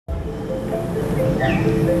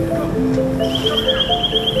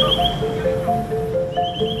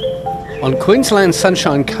On Queensland's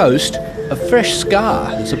Sunshine Coast, a fresh scar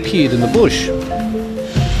has appeared in the bush.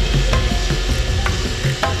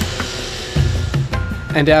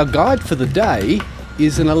 And our guide for the day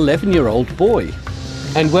is an 11-year-old boy.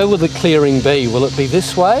 And where will the clearing be? Will it be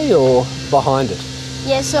this way or behind it?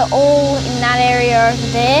 Yeah, so all in that area over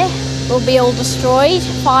there will be all destroyed.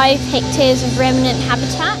 5 hectares of remnant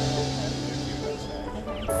habitat.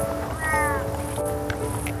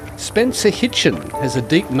 Spencer Hitchin has a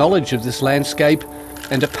deep knowledge of this landscape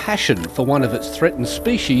and a passion for one of its threatened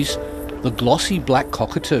species, the glossy black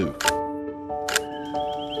cockatoo.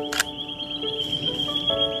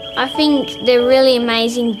 I think they're really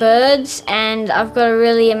amazing birds and I've got a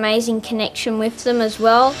really amazing connection with them as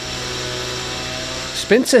well.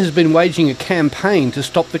 Spencer has been waging a campaign to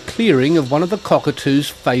stop the clearing of one of the cockatoo's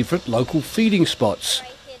favourite local feeding spots,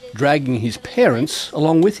 dragging his parents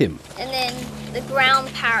along with him. And then the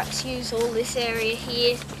ground parrots use all this area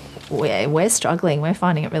here. We're struggling. We're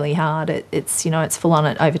finding it really hard. It's full on.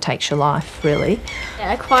 It overtakes your life, really.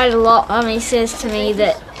 Yeah, quite a lot. Mummy says to me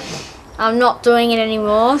that I'm not doing it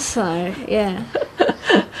anymore, so yeah.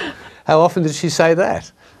 How often did she say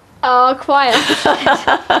that? Oh, quite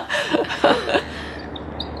often.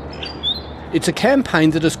 It's a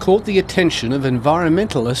campaign that has caught the attention of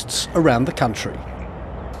environmentalists around the country.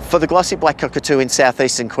 For the glossy black cockatoo in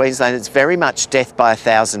southeastern Queensland, it's very much death by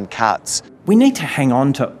 1,000 cuts. We need to hang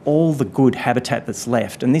on to all the good habitat that's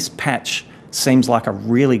left, and this patch seems like a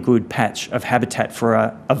really good patch of habitat for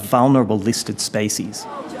a vulnerable listed species.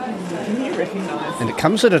 And it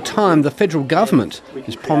comes at a time the federal government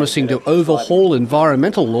is promising to overhaul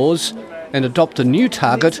environmental laws and adopt a new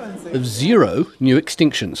target of 0 new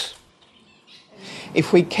extinctions.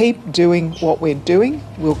 If we keep doing what we're doing,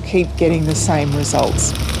 we'll keep getting the same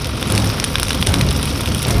results.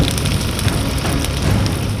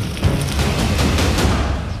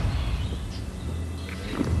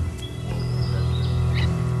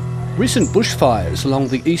 Recent bushfires along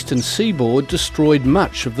the eastern seaboard destroyed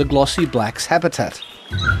much of the glossy black's habitat.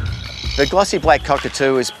 The glossy black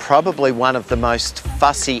cockatoo is probably one of the most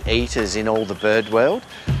fussy eaters in all the bird world.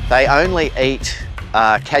 They only eat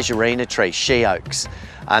casuarina trees, she oaks,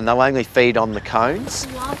 and they'll only feed on the cones.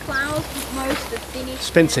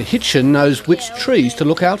 Spencer Hitchin knows which trees to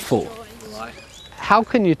look out for. How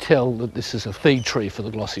can you tell that this is a feed tree for the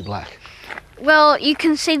glossy black? Well, you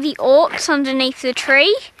can see the orts underneath the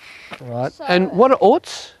tree. Right. And what are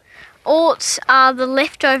orts? Orts are the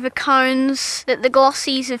leftover cones that the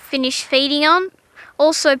glossies have finished feeding on.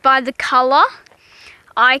 Also, by the colour,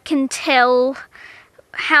 I can tell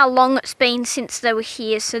how long it's been since they were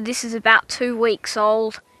here. So this is about 2 weeks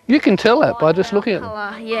old. You can tell that by just looking at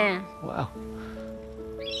them? Yeah. Wow.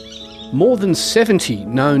 More than 70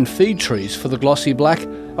 known feed trees for the glossy black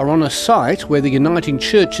are on a site where the Uniting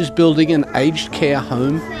Church is building an aged care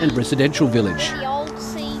home and residential village.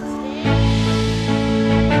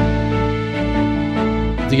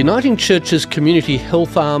 The Uniting Church's community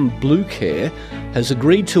health arm Blue Care has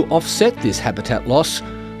agreed to offset this habitat loss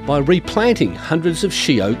by replanting hundreds of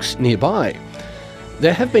she oaks nearby.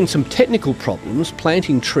 There have been some technical problems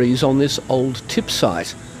planting trees on this old tip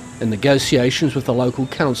site, and negotiations with the local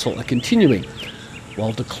council are continuing.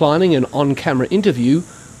 While declining an on-camera interview,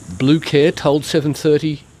 Blue Care told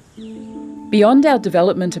 7:30, "Beyond our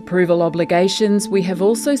development approval obligations, we have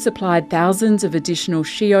also supplied thousands of additional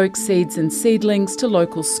she oak seeds and seedlings to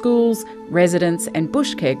local schools, residents and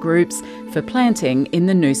bush care groups for planting in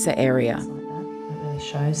the Noosa area." It really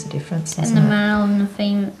shows the difference, And doesn't the it? male and the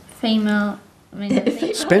female.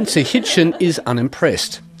 Spencer Hitchin is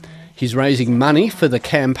unimpressed. He's raising money for the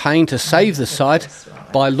campaign to save the site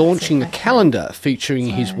by launching a calendar featuring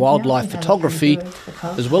his wildlife photography,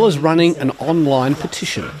 as well as running an online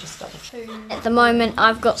petition. At the moment,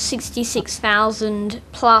 I've got 66,000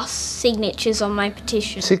 plus signatures on my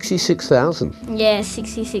petition. 66,000? Yeah,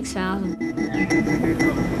 66,000.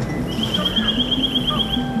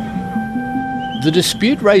 The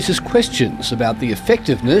dispute raises questions about the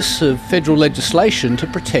effectiveness of federal legislation to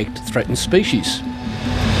protect threatened species.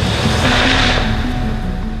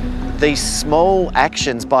 These small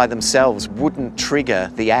actions by themselves wouldn't trigger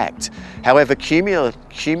the act. However,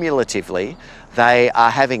 cumulatively, they are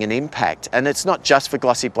having an impact. And it's not just for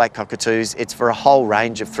glossy black cockatoos, it's for a whole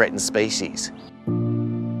range of threatened species.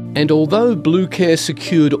 And although Blue Care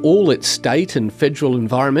secured all its state and federal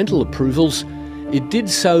environmental approvals, it did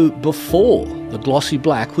so before the glossy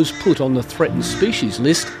black was put on the threatened species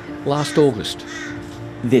list last August.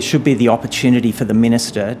 There should be the opportunity for the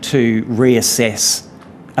minister to reassess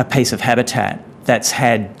a piece of habitat that's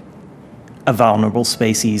had a vulnerable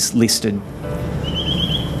species listed.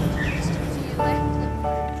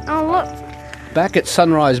 Oh, look. Back at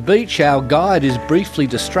Sunrise Beach, our guide is briefly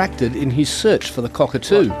distracted in his search for the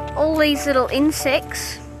cockatoo. All these little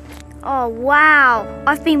insects. Oh, wow.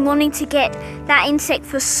 I've been wanting to get that insect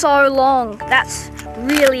for so long. That's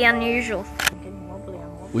really unusual.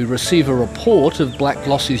 We receive a report of black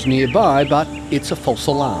glossies nearby, but it's a false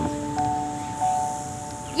alarm.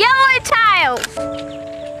 Yellowtails!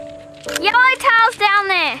 Yellowtails down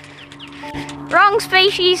there. Wrong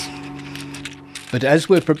species. But as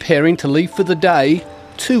we're preparing to leave for the day,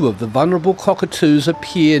 2 of the vulnerable cockatoos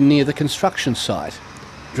appear near the construction site,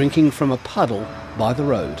 drinking from a puddle by the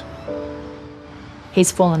road.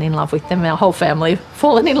 He's fallen in love with them. Our whole family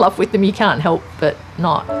fallen in love with them. You can't help but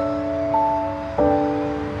not.